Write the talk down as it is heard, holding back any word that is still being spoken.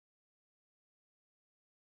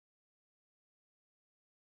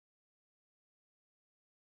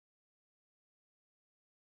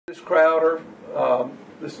This Crowder.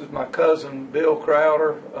 This is my cousin Bill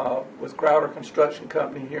Crowder with Crowder Construction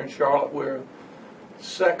Company here in Charlotte. We're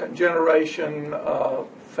second generation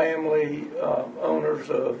family owners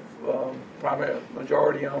of, primary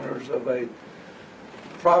majority owners of a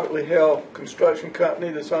privately held construction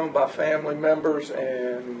company that's owned by family members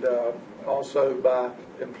and also by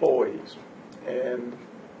employees. And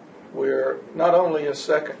we're not only a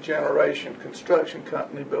second generation construction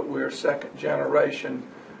company, but we're second generation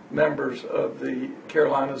members of the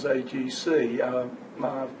Carolinas AGC.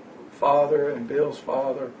 My father and Bill's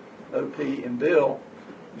father, OP and Bill,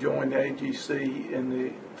 joined the AGC in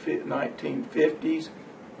the 1950s,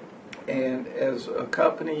 and as a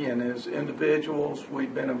company and as individuals,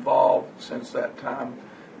 we've been involved since that time,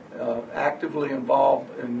 actively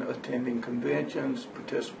involved in attending conventions,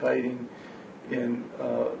 participating in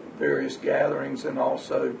various gatherings, and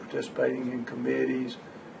also participating in committees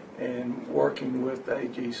and working with the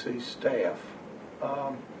AGC staff.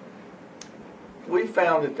 We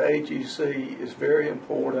found that the AGC is very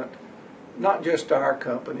important, not just to our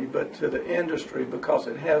company, but to the industry, because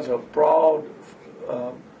it has a broad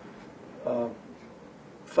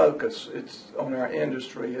focus. It's on our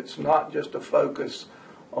industry. It's not just a focus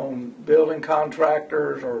on building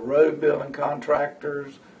contractors or road building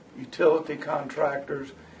contractors, utility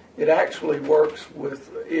contractors. It actually works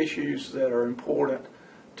with issues that are important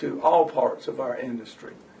to all parts of our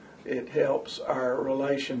industry. It helps our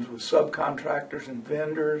relations with subcontractors and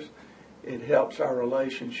vendors. It helps our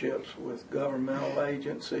relationships with governmental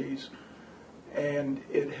agencies, and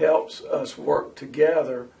it helps us work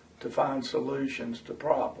together to find solutions to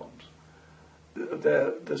problems.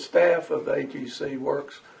 The staff of the AGC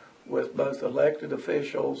works with both elected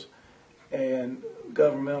officials and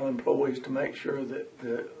governmental employees to make sure that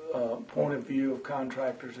the point of view of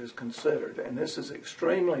contractors is considered. And this is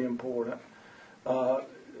extremely important.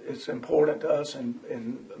 It's important to us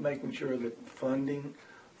in making sure that funding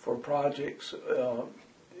for projects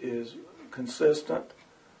is consistent.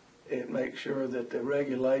 It makes sure that the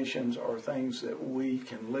regulations are things that we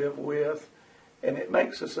can live with, and it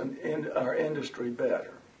makes us our industry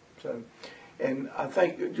better. So, and I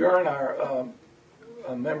think during our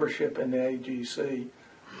membership in the AGC,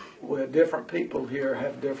 where different people here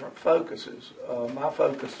have different focuses. My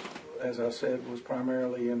focus, as I said, was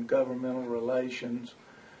primarily in governmental relations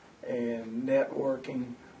and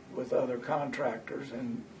networking with other contractors,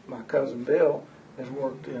 and my cousin Bill has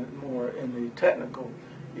worked more in the technical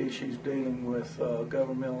issues dealing with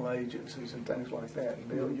governmental agencies and things like that. And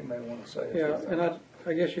Bill, you may want to say it. Yeah, and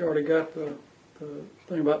I guess you already got the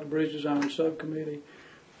thing about the bridge design subcommittee.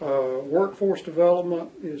 Workforce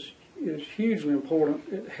development is hugely important.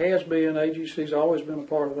 It has been. AGC's always been a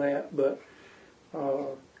part of that, but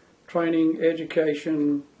training,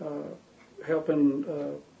 education, helping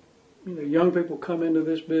young people come into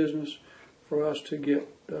this business for us to get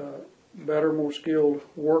better, more skilled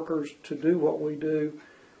workers to do what we do,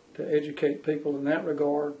 to educate people in that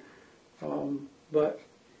regard. But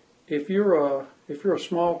if you're a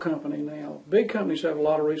small company now, big companies have a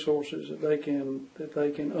lot of resources that they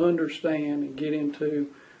can understand and get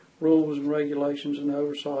into rules and regulations and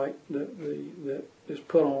oversight that is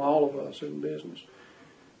put on all of us in business.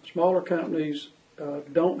 Smaller companies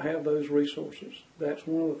don't have those resources. That's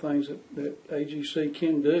one of the things that AGC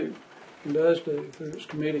can do and does do through its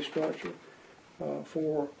committee structure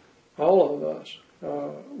for all of us,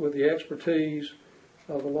 with the expertise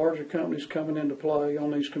of the larger companies coming into play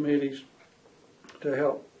on these committees to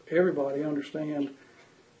help everybody understand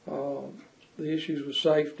the issues with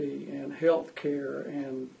safety and health care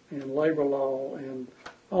and labor law and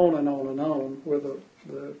on and on and on, where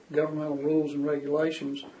the governmental rules and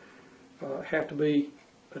regulations have to be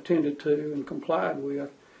attended to and complied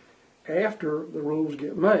with after the rules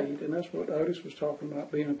get made. And that's what Otis was talking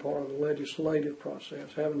about, being a part of the legislative process.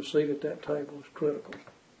 Having a seat at that table is critical.